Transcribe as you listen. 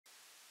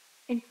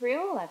In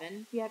Creo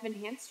 11, we have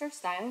enhanced our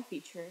style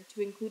feature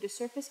to include a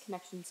surface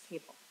connections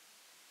table.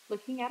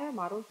 Looking at our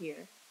model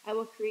here, I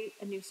will create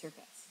a new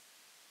surface.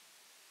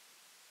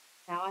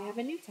 Now I have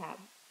a new tab,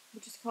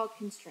 which is called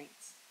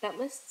Constraints, that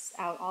lists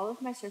out all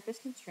of my surface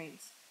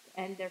constraints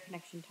and their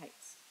connection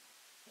types.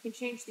 I can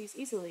change these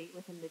easily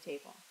within the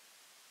table.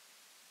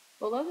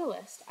 Below the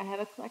list, I have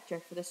a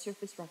collector for the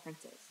surface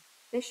references.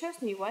 This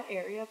shows me what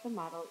area of the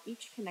model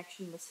each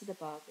connection listed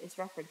above is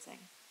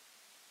referencing.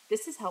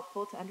 This is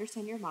helpful to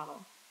understand your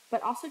model,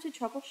 but also to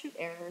troubleshoot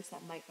errors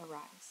that might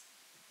arise.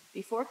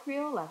 Before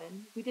Creo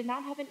 11, we did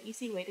not have an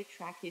easy way to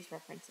track these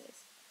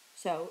references.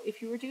 So,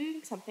 if you were doing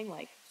something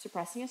like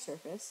suppressing a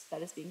surface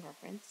that is being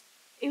referenced,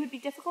 it would be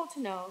difficult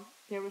to know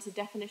there was a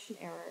definition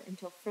error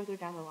until further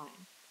down the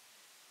line.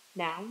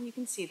 Now, you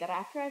can see that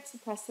after I've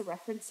suppressed the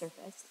reference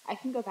surface, I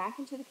can go back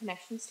into the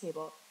connections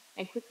table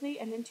and quickly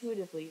and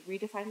intuitively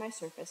redefine my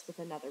surface with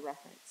another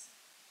reference.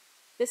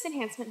 This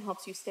enhancement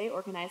helps you stay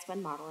organized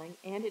when modeling,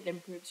 and it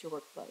improves your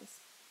workflows.